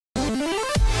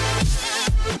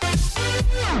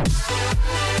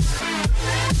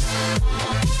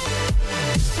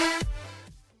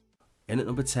In at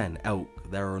number 10,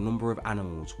 elk. There are a number of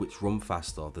animals which run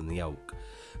faster than the elk,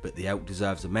 but the elk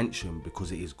deserves a mention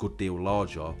because it is a good deal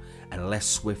larger and less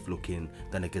swift looking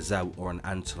than a gazelle or an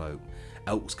antelope.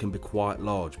 Elks can be quite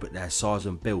large, but their size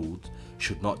and build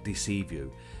should not deceive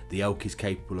you. The elk is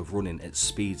capable of running at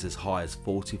speeds as high as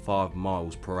 45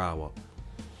 miles per hour.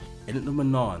 In at number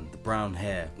 9, the brown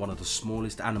hare. One of the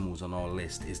smallest animals on our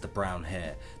list is the brown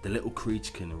hare. The little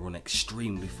creature can run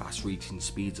extremely fast, reaching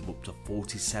speeds of up to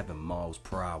 47 miles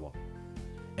per hour.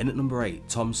 In at number 8,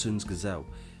 Thomson's gazelle.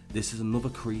 This is another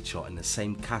creature in the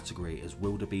same category as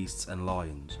wildebeests and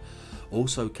lions.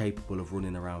 Also capable of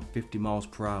running around 50 miles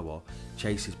per hour,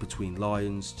 chases between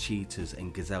lions, cheetahs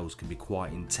and gazelles can be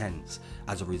quite intense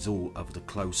as a result of the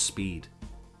close speed.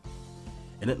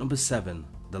 In at number 7,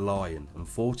 the lion.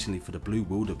 Unfortunately for the blue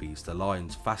wildebeest, the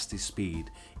lion's fastest speed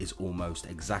is almost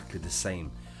exactly the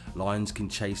same. Lions can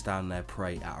chase down their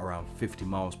prey at around 50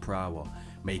 miles per hour,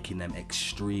 making them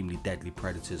extremely deadly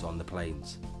predators on the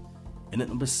plains. In at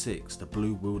number 6, the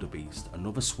blue wildebeest.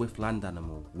 Another swift land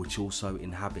animal which also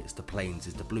inhabits the plains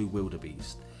is the blue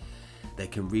wildebeest. They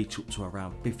can reach up to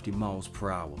around 50 miles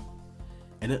per hour.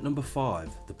 In at number 5,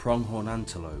 the pronghorn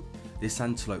antelope. This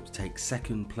antelope takes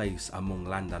second place among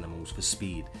land animals for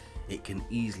speed. It can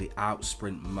easily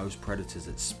outsprint most predators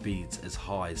at speeds as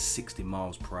high as 60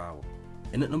 miles per hour.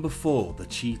 In at number 4, the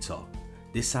cheetah.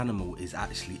 This animal is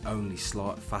actually only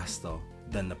slightly faster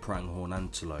than the pronghorn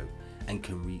antelope and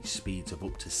can reach speeds of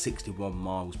up to 61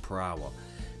 miles per hour.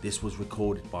 This was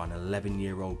recorded by an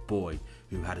 11-year-old boy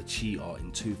who had a cheetah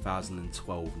in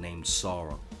 2012 named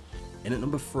Sarah. In at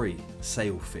number 3,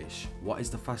 sailfish. What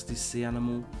is the fastest sea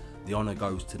animal? The honour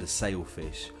goes to the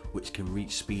sailfish, which can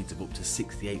reach speeds of up to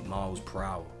 68 miles per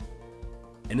hour.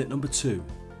 In at number 2,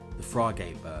 the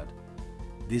frigate bird.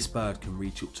 This bird can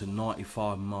reach up to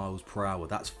 95 miles per hour.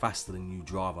 That's faster than you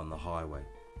drive on the highway.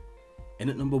 In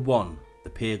at number 1, the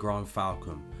peregrine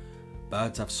falcon.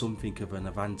 Birds have something of an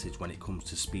advantage when it comes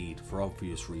to speed for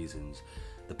obvious reasons.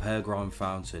 The peregrine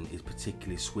falcon is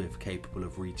particularly swift, capable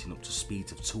of reaching up to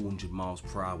speeds of 200 miles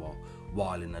per hour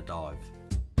while in a dive.